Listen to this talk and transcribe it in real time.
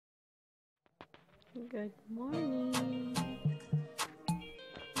Good morning.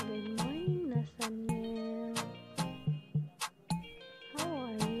 Good morning, Nathaniel. How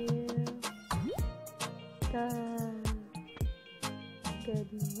are you?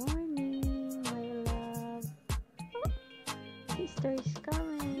 Good morning, my love. Oh, sister is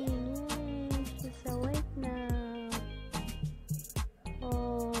coming. Yay, she's awake now.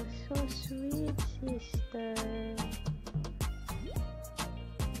 Oh, so sweet, sister.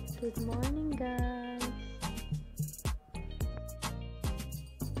 Good morning, guys.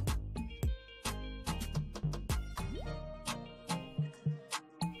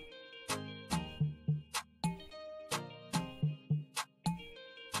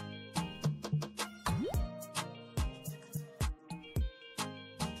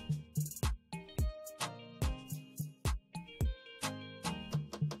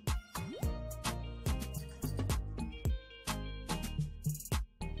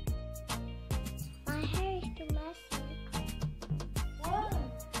 My hair is too messy. Why?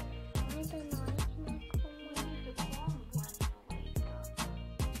 I don't know. You need to comb when you wake up.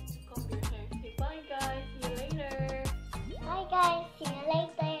 Comb your hair. Say bye guys. See you later. Bye guys. See you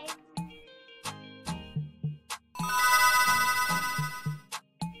later.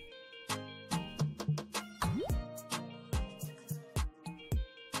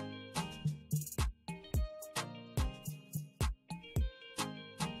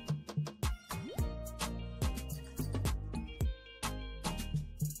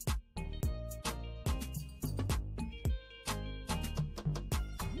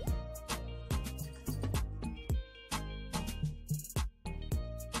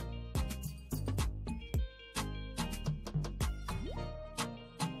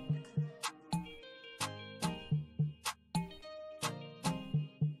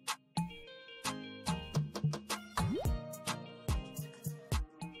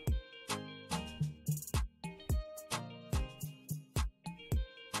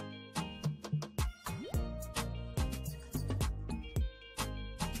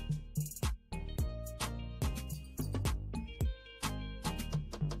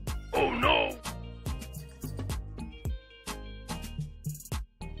 Oh no!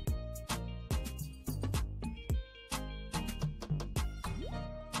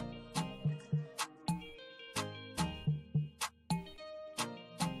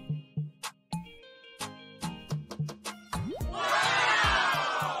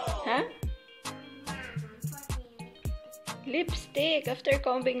 Huh? Lipstick. After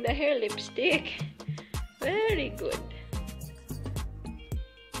combing the hair, lipstick. Very good.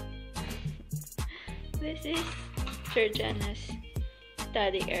 This is Georgiana's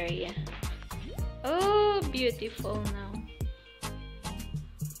study area. Oh, beautiful now.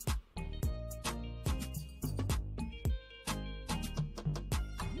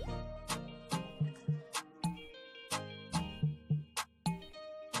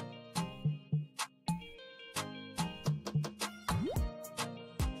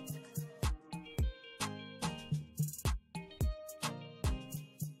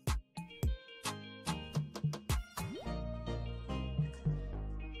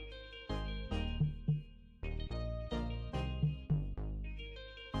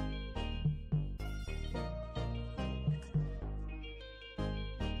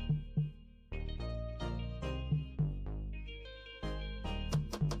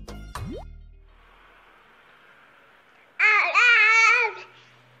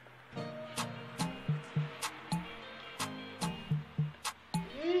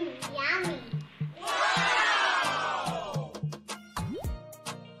 Yummy.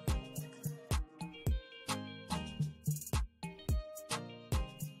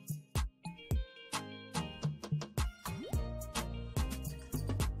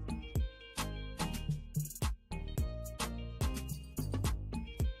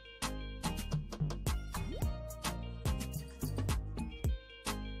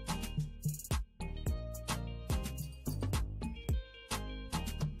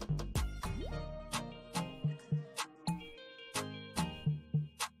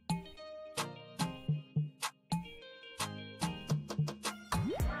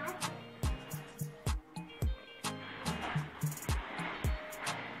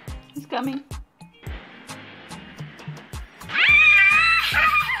 He's coming.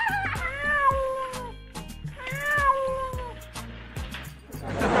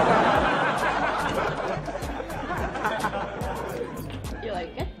 You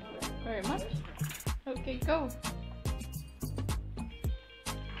like it? Very much? Okay, go.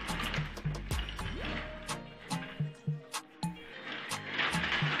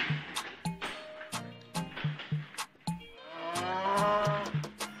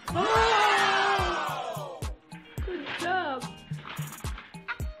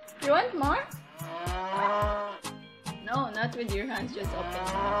 You want more? No, not with your hands, just open.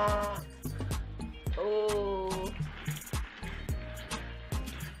 Oh.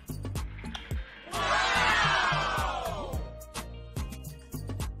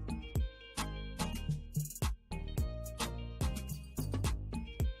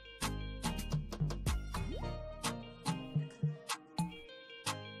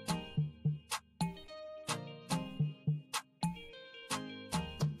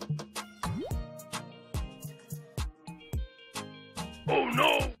 Oh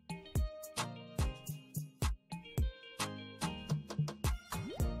no!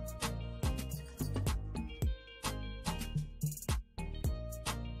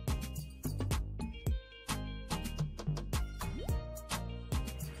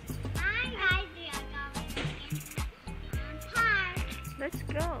 Hi guys, we are going in park. Let's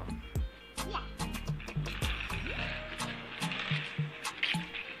go. Yeah.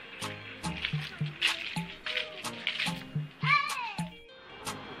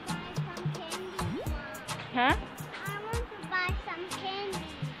 Huh? I want to buy some candy.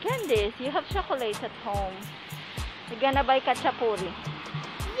 Candies. You have chocolates at home. You're gonna buy kachapuri.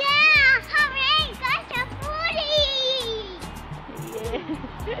 Yeah! Hooray! Got a foodie! Yeah.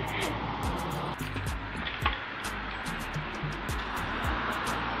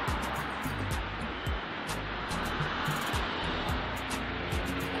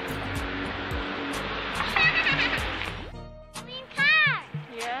 Green car!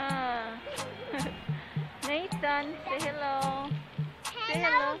 Yeah. Nathan, say hello. Say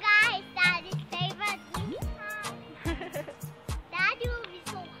Hello guys, Daddy's favorite green car. Daddy will be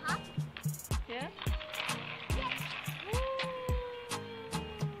so happy. Yeah.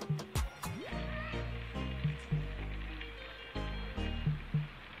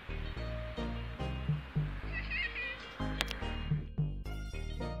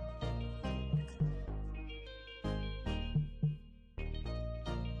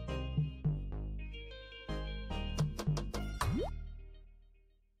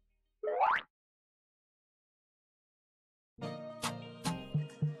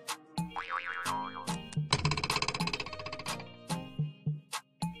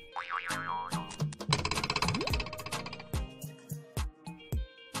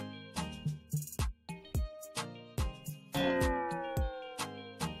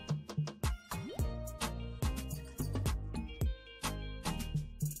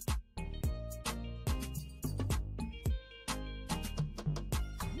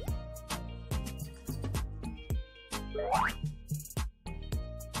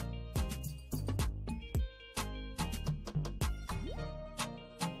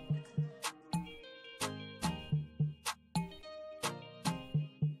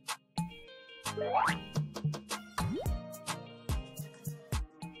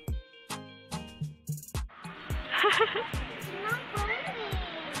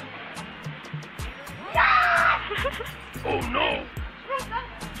 Oh no!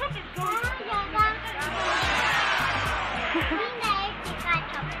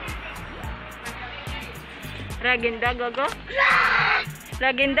 Raginda, gogo?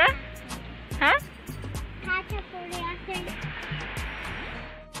 Raginda? Huh?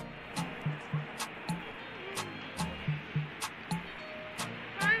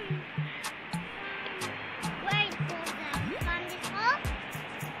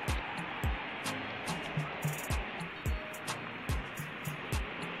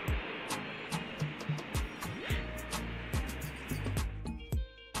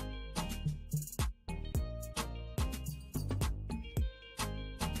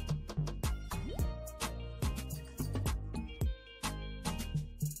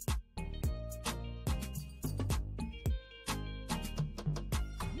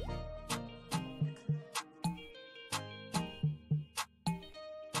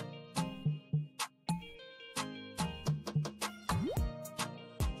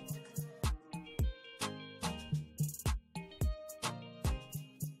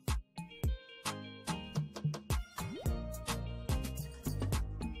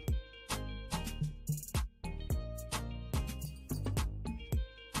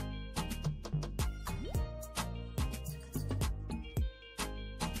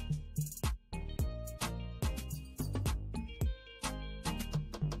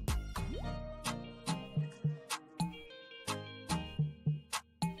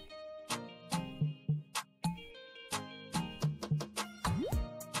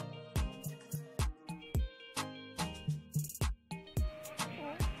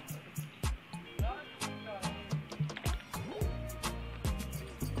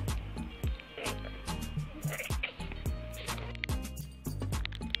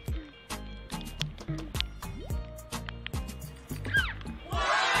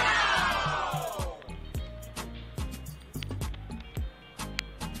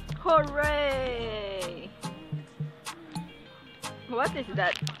 Hooray! What is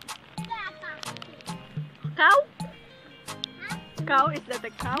that? Cow? Cow? Is that a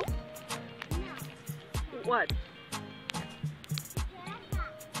cow? What?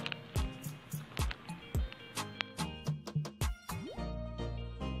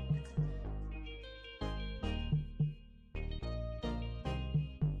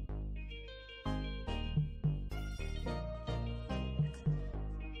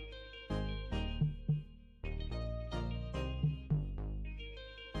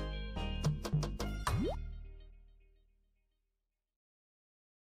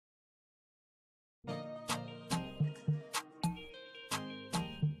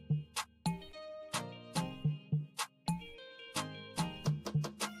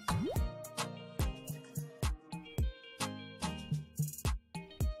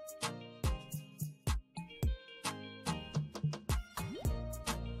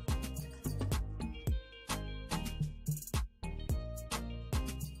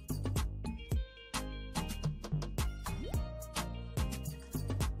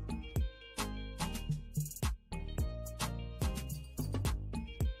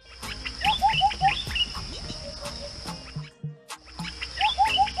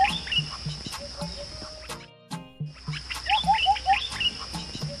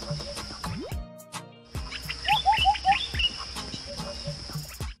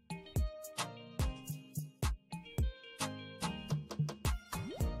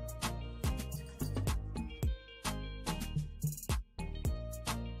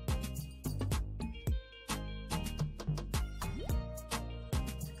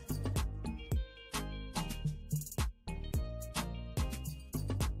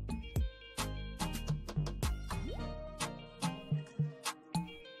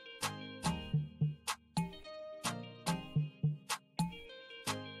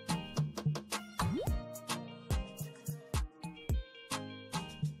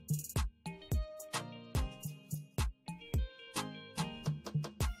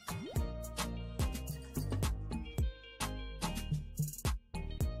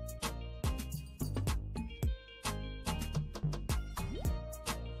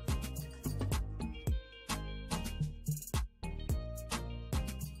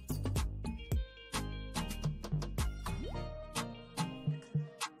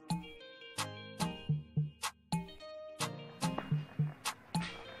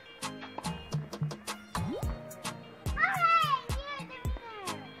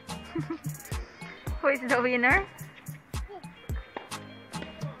 Who is the winner?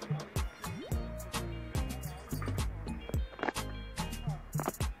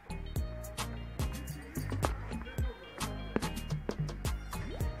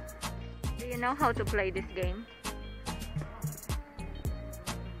 Do you know how to play this game?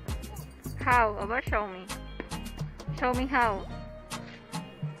 How? About show me. Show me how.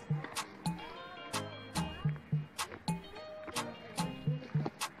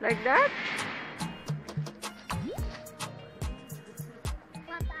 Like that?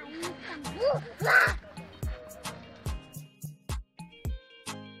 What are you?